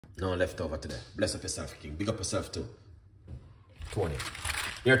No leftover today. Bless up yourself, King. Big up yourself too. 20.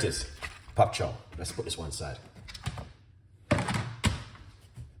 Here it is. Pop chow. Let's put this one side.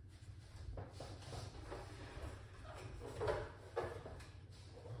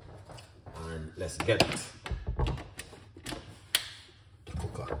 And let's get the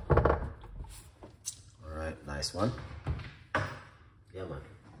cooker. Alright, nice one. Yeah, man.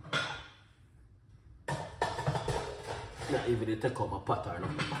 Not even to take out my pot or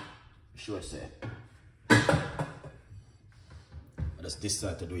nothing. Sure say. I just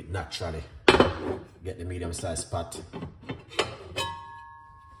decided to do it naturally. Get the medium sized pot.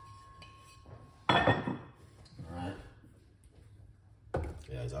 Alright.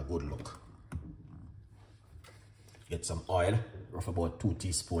 Yeah, it's a good look. Get some oil, rough about 2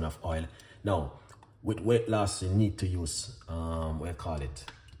 teaspoons of oil. Now, with weight loss, you need to use, what do you call it?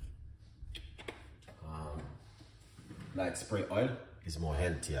 Like spray oil is more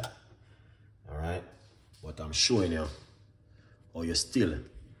healthier. Alright? But I'm showing you how you still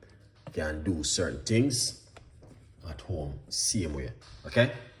can do certain things at home, same way.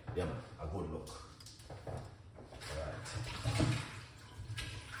 Okay? Yeah, man, a good look. Alright.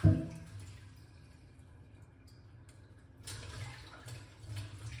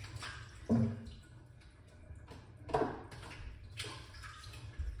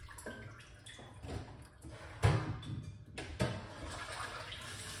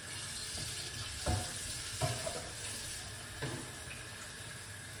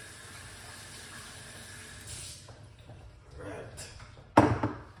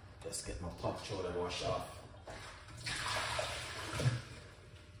 Let's get my pop chow and wash off.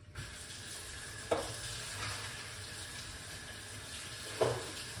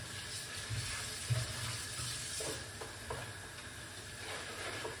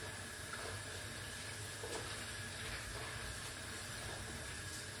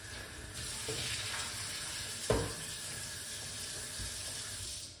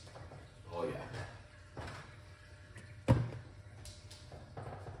 Oh yeah.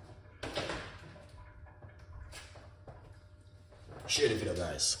 Share the video,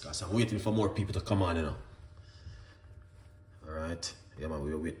 guys, because I'm waiting for more people to come on, you know. Alright. Yeah, man,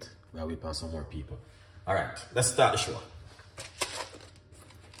 we'll wait for some more people. Alright, let's start the show.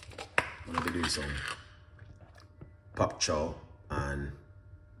 I'm gonna be doing some pop chow and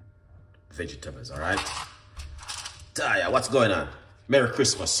vegetables, alright? Taya, what's going on? Merry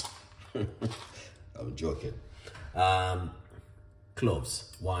Christmas. I'm joking.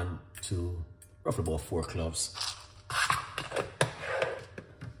 Cloves. 1, 2, roughly about 4 cloves.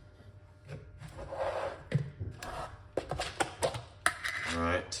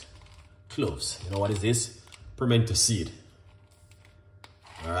 Alright, cloves. You know what is this? Pimento seed.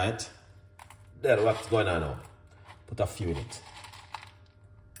 Alright, that's what's going on now. Put a few in it.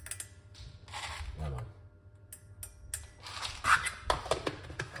 Yeah, man.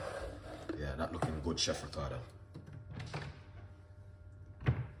 Yeah, that looking good, Chef Ricardo.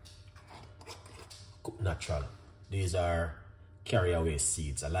 Cook natural. These are carry away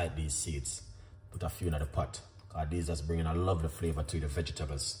seeds. I like these seeds. Put a few in the pot. These just bringing a lovely flavor to the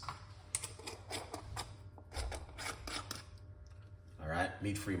vegetables. Alright,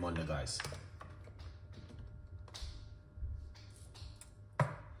 meat-free Monday, guys.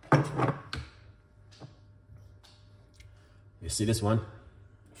 You see this one?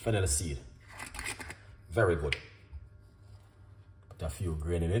 Fennel seed. Very good. Put a few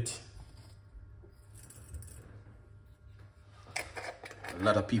grain in it. A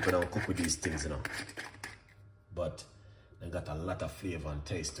lot of people don't cook with these things, you know. But they got a lot of flavor and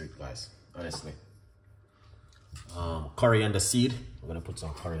taste to it, guys, honestly. Coriander seed. We're gonna put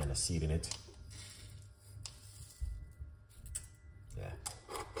some coriander seed in it. Yeah.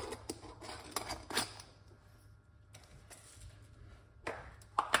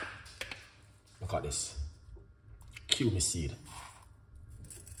 Look at this. Cumin seed.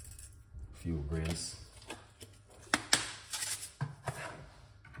 A few grains.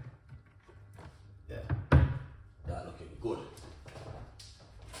 Good.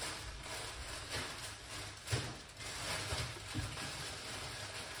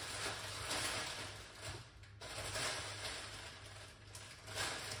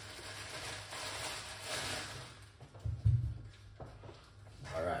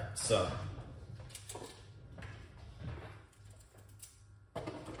 All right, so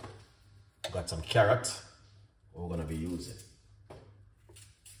got some carrot we're gonna be using.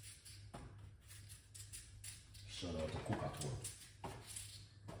 Shout out to cook at home.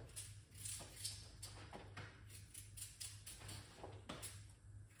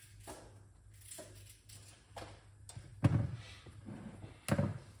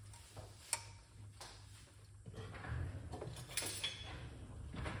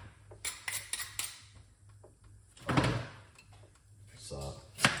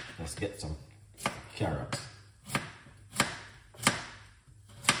 get some carrot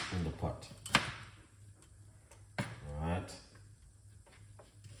in the pot. All right.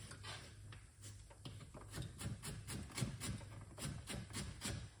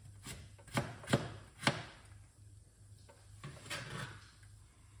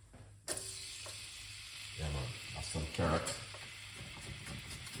 Yeah, man, that's some carrot.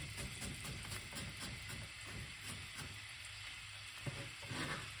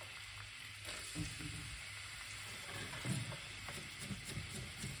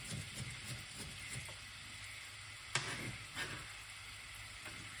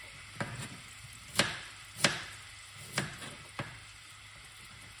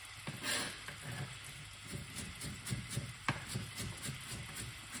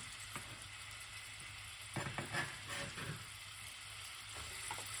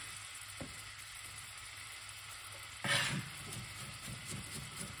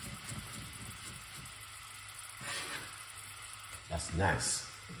 That's nice.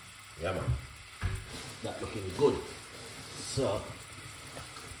 Yeah, man. That looking good. So,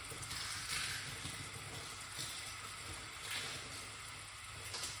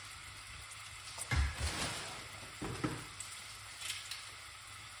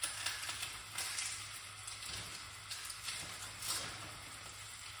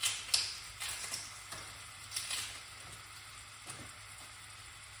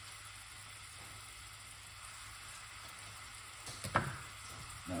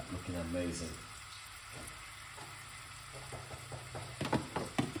 that looking amazing.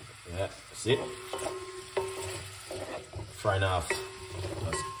 Yeah, see? Frying off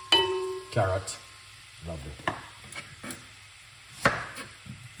that's carrot. Lovely.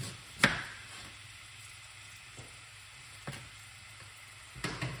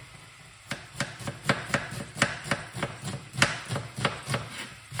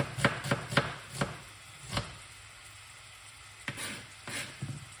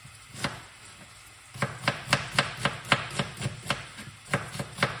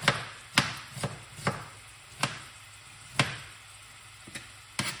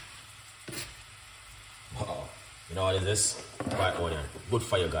 You know what is this? White onion. Good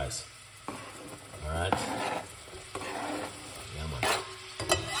for you guys. Alright? Yeah, man.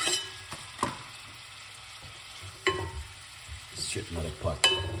 Straight in the pot.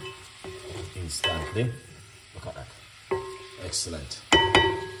 Instantly. Look at that. Excellent.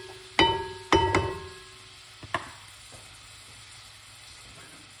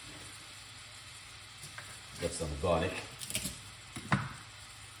 Get some garlic.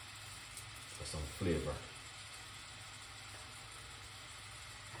 For some flavor.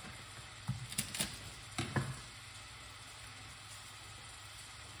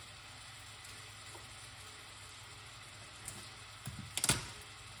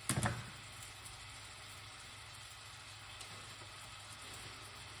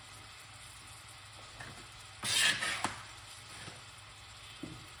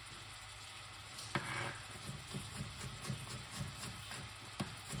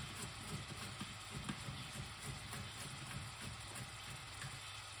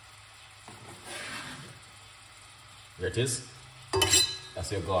 There it is.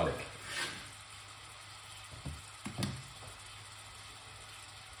 That's your garlic.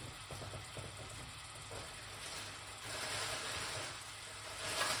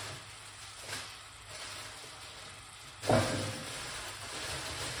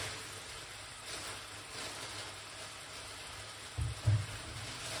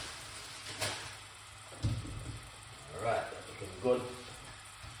 All right, that's looking good.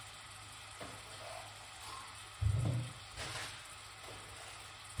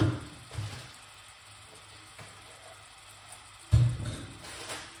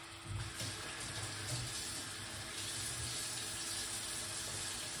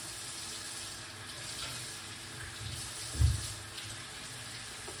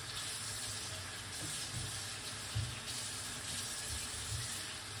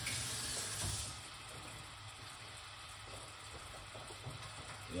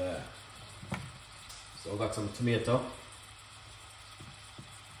 Yeah. So I got some tomato.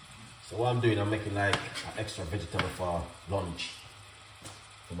 So what I'm doing, I'm making like an extra vegetable for lunch.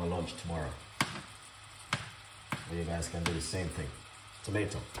 For my lunch tomorrow. So you guys can do the same thing.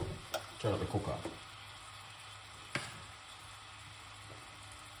 Tomato. Turn up the cooker.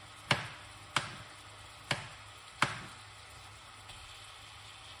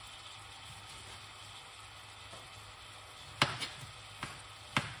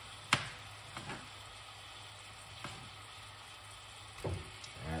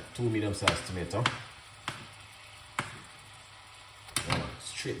 Alright, 2 medium-sized tomato.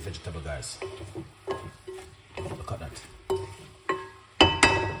 Straight vegetable, guys. Look at that.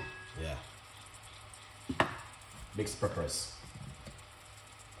 Yeah. Mixed peppers.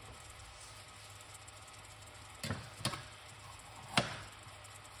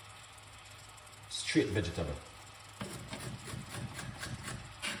 Straight vegetable.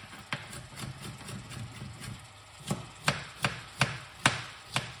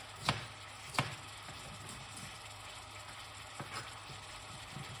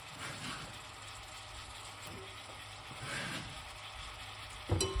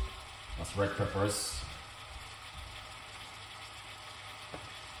 That's red peppers.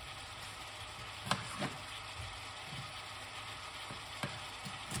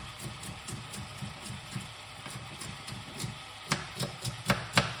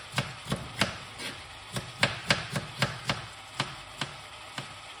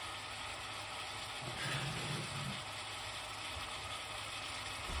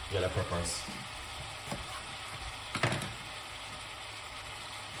 Yellow peppers.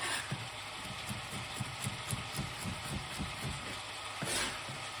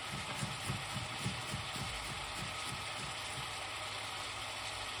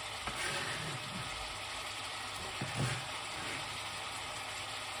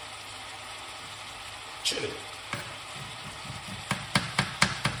 Chili.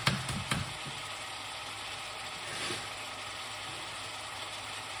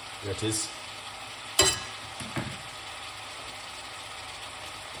 There it is.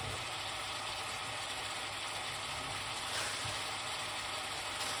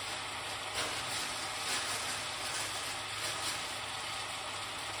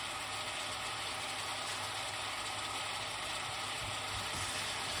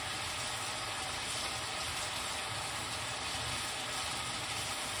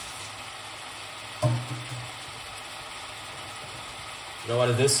 You know what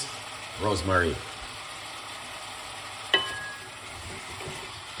it is? Rosemary.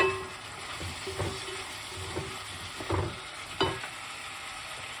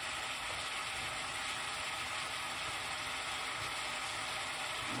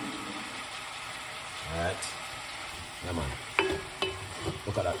 Alright. Yeah, man.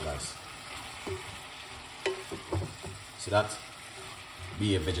 Look at that, guys. See that?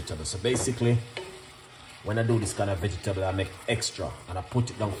 Be a vegetable. So basically, when I do this kind of vegetable, I make extra and I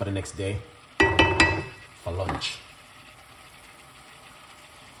put it down for the next day for lunch.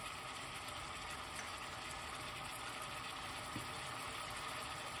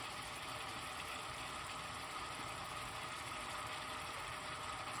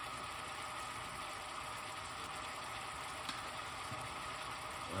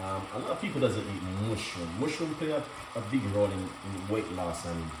 A lot of people doesn't eat mushroom. Mushroom play a big role in weight loss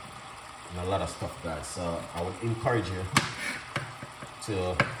and a lot of stuff, guys. So I would encourage you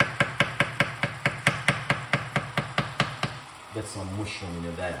to get some mushroom in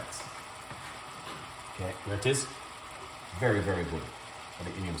your diet. Okay, there it is. Very, very good for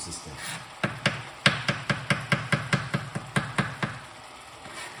the immune system.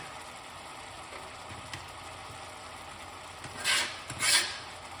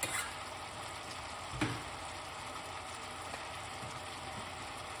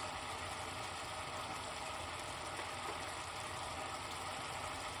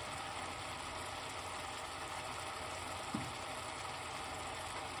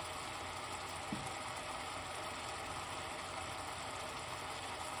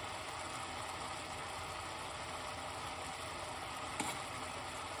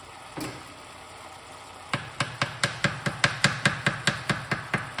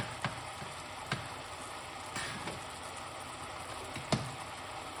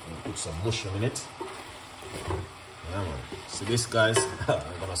 Put some mushroom in it. Yeah, man. See this, guys?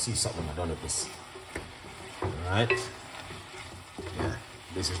 I'm gonna see something I done with this. Alright. Yeah,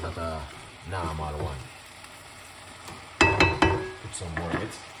 this is not a normal one. Put some more in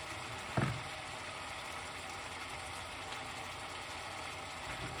it.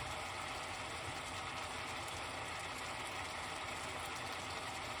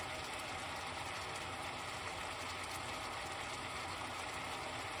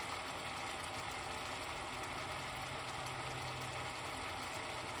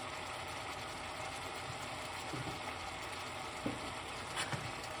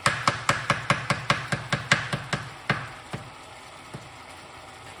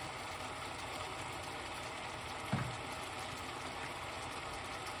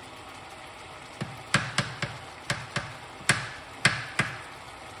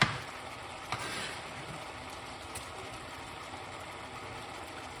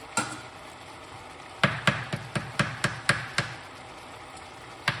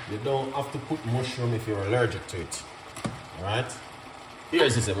 You don't have to put mushroom if you're allergic to it. Alright?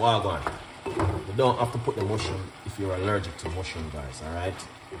 Here's the wagwan. You don't have to put the mushroom if you're allergic to mushroom, guys. Alright?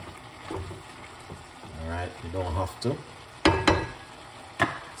 Alright, you don't have to.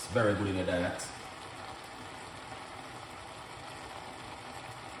 It's very good in your diet.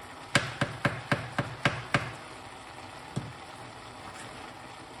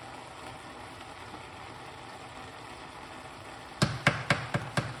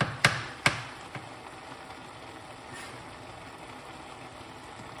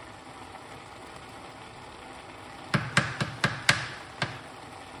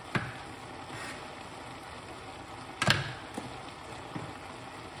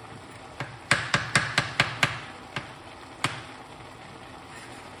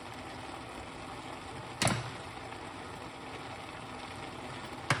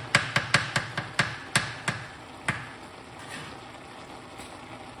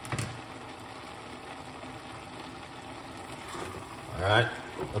 Alright,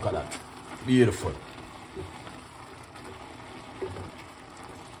 look at that. Beautiful.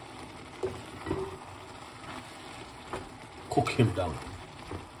 Cook him down.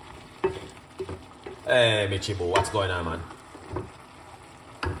 Hey, Michibo, what's going on, man?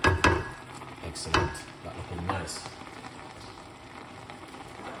 Excellent. That looking nice.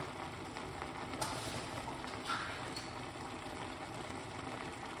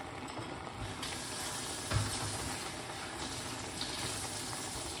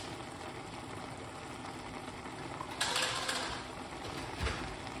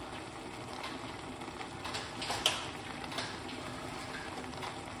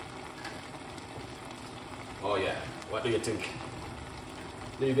 Oh yeah, what do you think?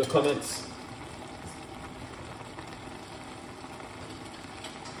 Leave your comments.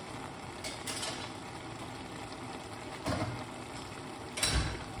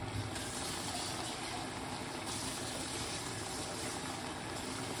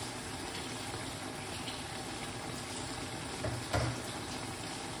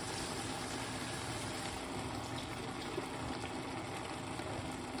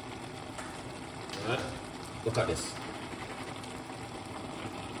 All right. Look at this.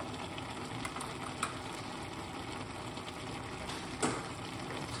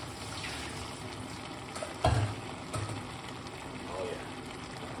 Oh yeah.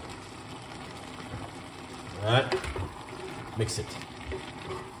 All right. Mix it.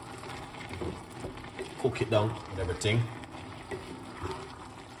 Cook it down with everything.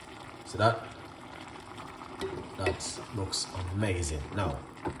 See that? That looks amazing. Now,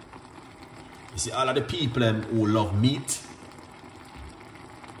 you see, all of the people who love meat,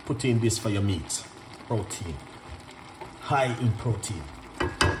 put in this for your meat. Protein. High in protein.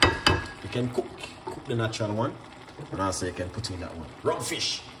 You can cook the natural one, and also you can put in that one. Raw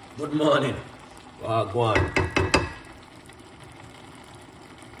fish. Good morning. Go on.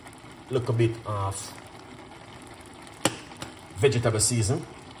 Look a bit of vegetable season.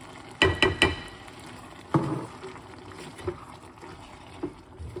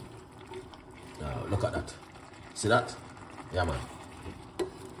 Look at that. See that? Yeah, man.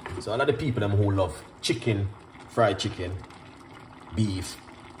 So a lot of people who love chicken, fried chicken, beef,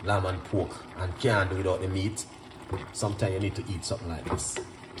 lamb and pork, and can't do without the meat, sometimes you need to eat something like this.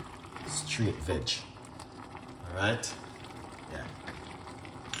 Straight veg. Alright? Yeah.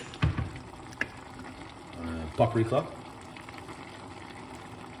 Paprika.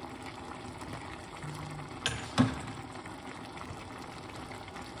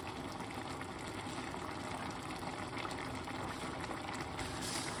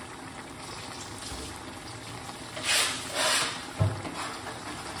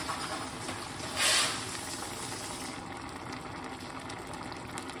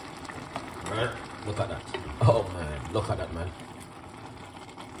 Right? Look at that. Oh man, look at that, man.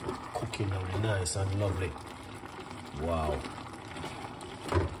 Cooking now nice and lovely. Wow.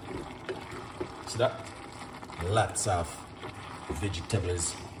 See that? Lots of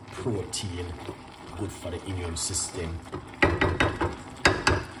vegetables, protein, good for the immune system.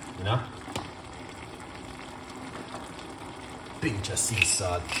 You know? Pinch of sea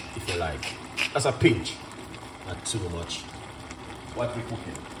salt if you like. That's a pinch. Not too much. What we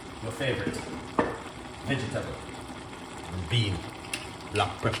cooking? Your favorite vegetable, bean, black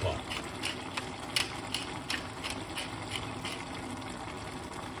pepper.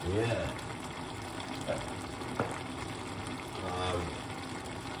 Yeah.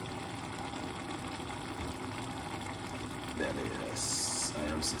 There it is. I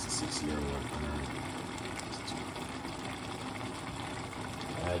am 66-year-old.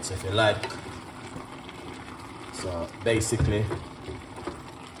 Alright, so if you like, so basically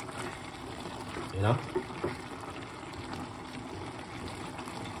You know?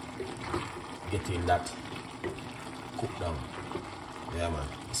 Getting that cooked down. Yeah, man.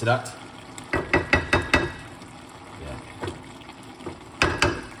 You see that? Yeah.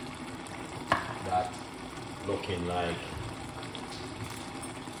 That looking like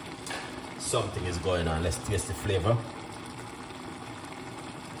something is going on. Let's taste the flavor.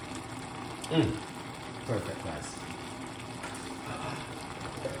 Perfect, guys.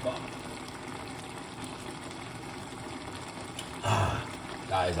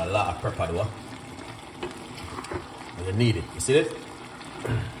 That is a lot of pepper though. And you need it. You see it?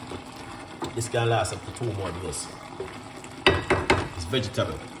 This can last up to 2 more days. It's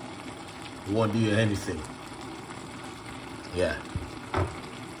vegetable. You won't do anything. Yeah.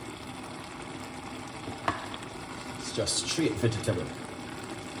 It's just straight vegetable.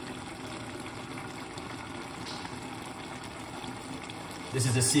 This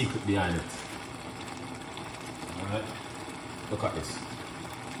is the secret behind it. Alright. Look at this.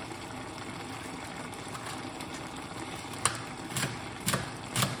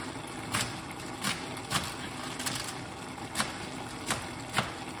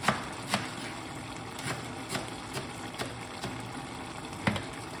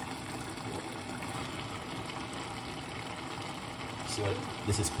 So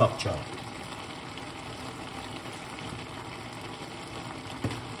this is pork chop.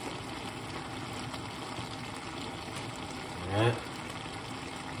 Alright.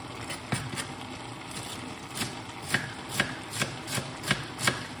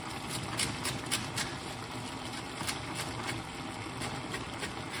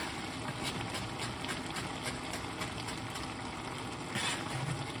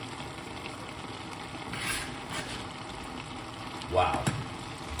 Wow,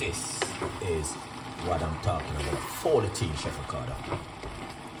 this is what I'm talking about. 40 Chef Ricardo.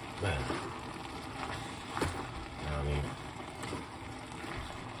 Man. You know what I mean?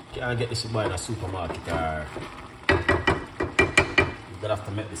 Can't get this buy in a supermarket or you're gonna have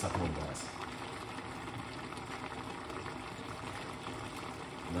to make this at home, guys.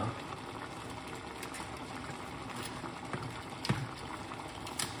 No?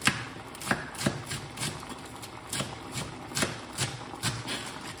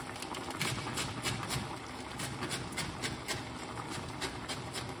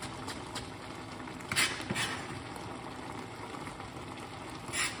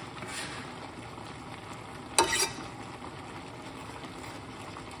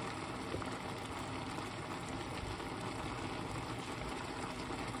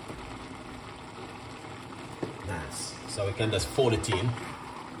 Nice. So we can just fold it in,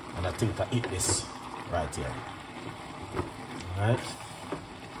 and I think I eat this right here. Alright.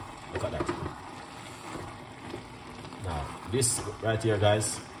 Look at that. Now, this right here,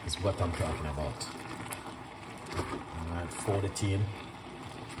 guys, is what I'm talking about. Alright, fold it in,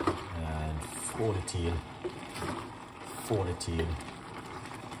 and fold it in, fold it in,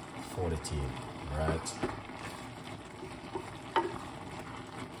 fold it in. Alright.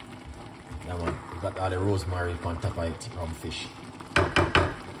 That one, we got all the rosemary on top of it on fish.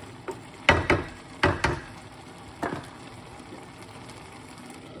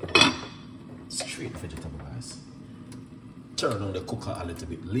 Straight vegetable, guys. Turn on the cooker a little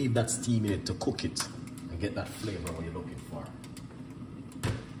bit. Leave that steam in it to cook it and get that flavor what you're looking for.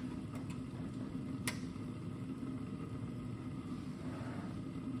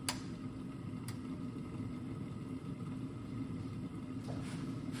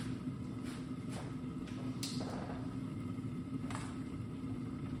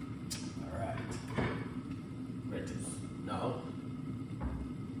 Now,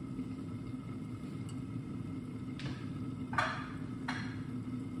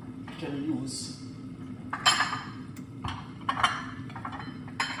 you can use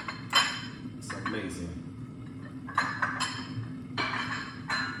it's amazing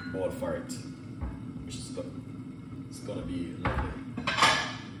bowl for it, which is good. It's gonna be lovely.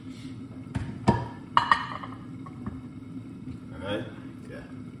 Alright, yeah,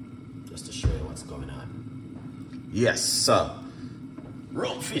 just to show you what's going on. Yes, sir.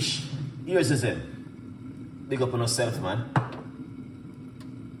 Raw fish. Here's his end. Big up on yourself, man.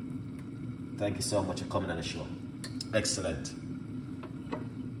 Thank you so much for coming on the show. Excellent.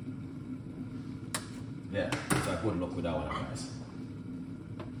 Yeah, so good luck with that one, guys.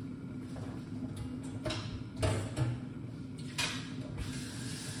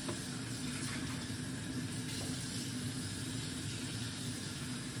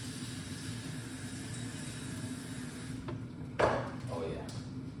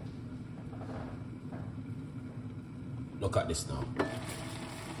 Look at this now.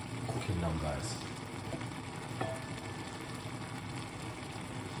 Cooking now, guys.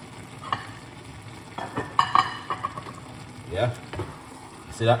 Yeah?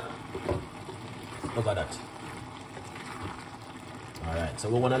 You see that? Look at that. Alright, so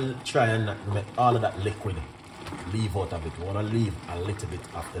we want to try and make all of that liquid leave out of it. We want to leave a little bit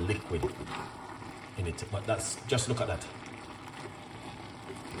of the liquid in it. But that's, just look at that.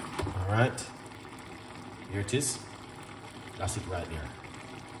 Alright. Here it is. That's it right there.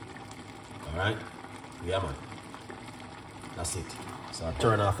 Alright. Yeah, man. That's it. So I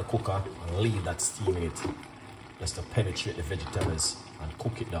turn off the cooker and leave that steam in it just to penetrate the vegetables and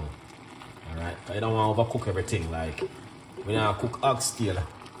cook it down. Alright. You don't want to overcook everything. Like, we now cook oxtail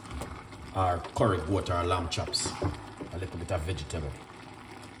or curry goat or lamb chops. A little bit of vegetable.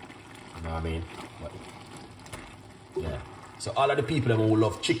 You know what I mean? But, yeah. So all of the people who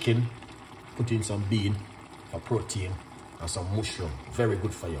love chicken, put in some bean for protein and some mushroom. Very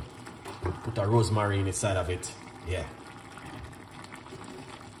good for you. Put a rosemary inside of it. Yeah.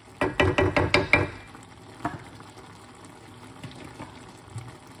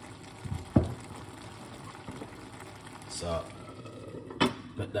 So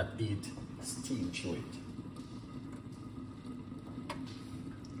let that eat steam through it.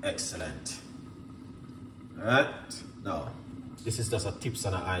 Excellent. Alright, now this is just a tips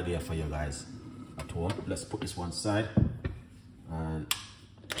and an idea for you guys at home. Let's put this one side and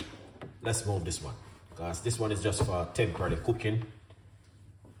let's move this one, because this one is just for temporary cooking.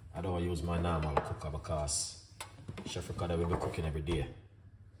 I don't use my normal cooker because Chef Ricardo will be cooking every day.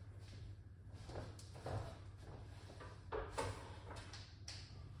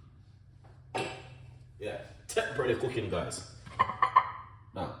 Yeah, temporary cooking, guys.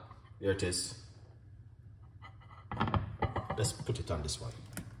 Now, here it is. Let's put it on this one.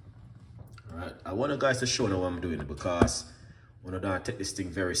 Alright, I want you guys to show you what I'm doing, because when I don't take this thing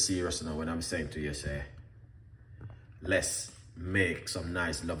very serious now, when I'm saying to you, say, let's make some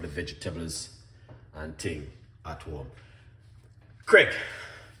nice, lovely vegetables and thing at home. Craig,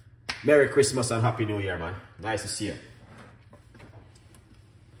 Merry Christmas and Happy New Year, man. Nice to see you.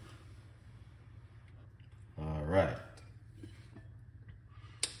 Alright.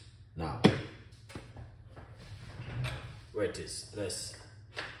 Now, where it is, let's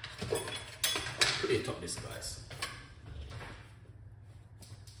plate up this, guys.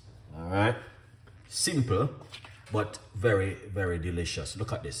 Alright. Simple, but very, very delicious.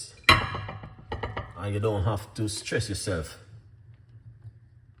 Look at this. And you don't have to stress yourself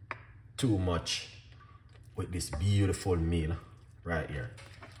too much with this beautiful meal right here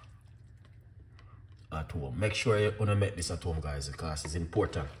at home. Make sure you want to make this at home, guys, because it's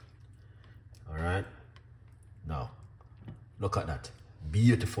important. Alright. Now, look at that.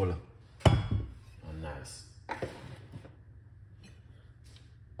 Beautiful and nice.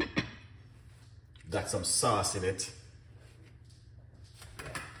 Got some sauce in it.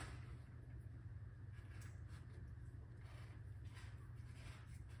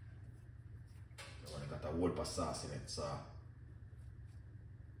 I got a whole of sauce in it, so.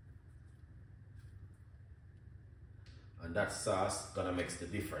 And that sauce gonna make the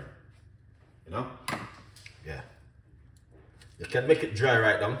difference. You know? Yeah. You can make it dry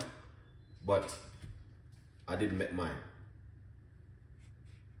right now, but I didn't make mine.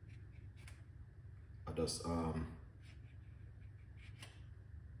 I just you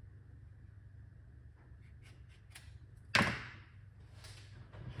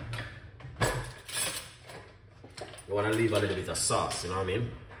want to leave a little bit of sauce, you know what I mean?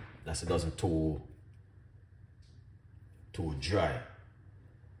 That's it doesn't too dry.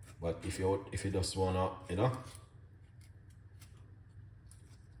 But if you just wanna, you know,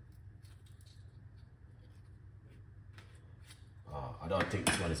 I don't think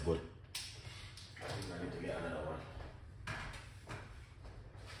this one is good. I think I need to get another one.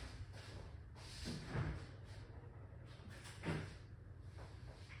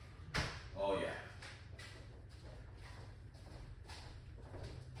 Oh yeah.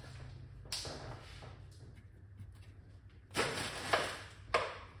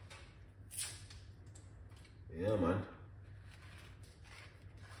 Yeah, man.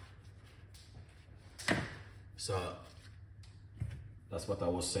 So that's what I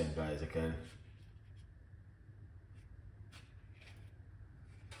was saying, guys. You can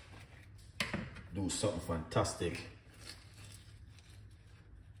do something fantastic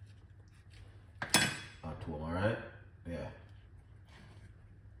at home, alright? Yeah.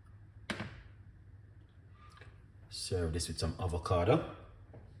 Serve this with some avocado.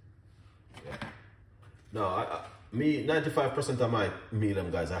 Yeah. No, me 95% of my meal,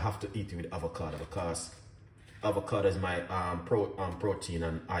 guys, I have to eat it with avocado, because avocado is my protein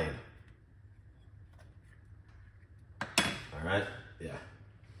and iron. All right, yeah.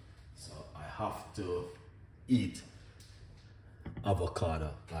 So I have to eat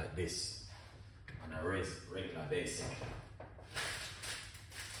avocado like this on a regular basis.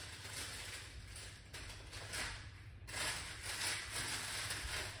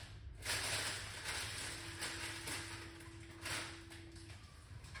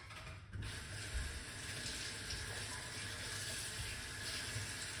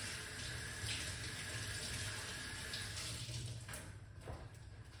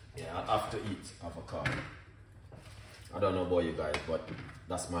 Yeah, I have to eat avocado. I don't know about you guys, but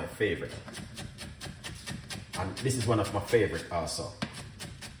that's my favorite. And this is one of my favorite also.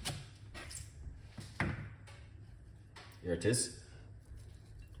 Here it is.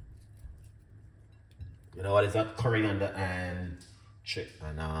 You know what is that? Coriander and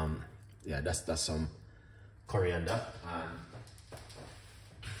yeah, that's some coriander and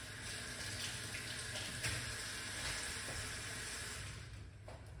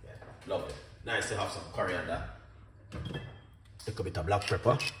lovely. Nice to have some coriander. A little bit of black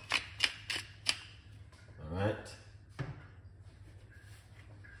pepper. Alright.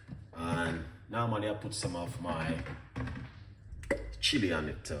 And now I put some of my chili on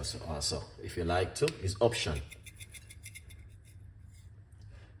it also. If you like to, it's option.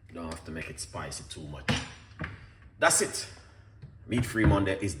 You don't have to make it spicy too much. That's it. Meat Free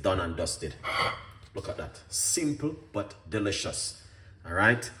Monday is done and dusted. Look at that. Simple but delicious.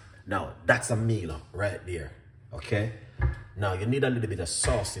 Alright. Now, that's a meal right there, okay? Now, you need a little bit of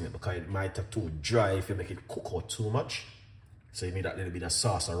sauce in it because it might be too dry if you make it cook out too much. So you need that little bit of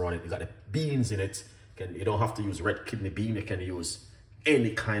sauce around it. You got the beans in it. You don't have to use red kidney bean. You can use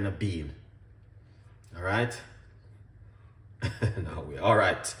any kind of bean, all right? Now, all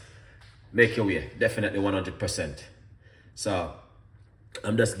right. Make your way, definitely 100%. So,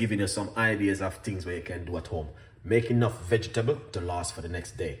 I'm just giving you some ideas of things where you can do at home. Make enough vegetable to last for the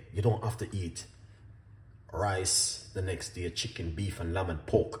next day. You don't have to eat rice the next day, chicken, beef, and lamb and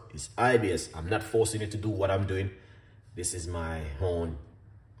pork. It's ideas. I'm not forcing you to do what I'm doing. This is my own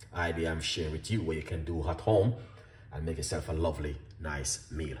idea I'm sharing with you where you can do at home and make yourself a lovely, nice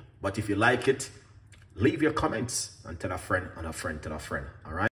meal. But if you like it, leave your comments and tell a friend and a friend tell a friend, all right?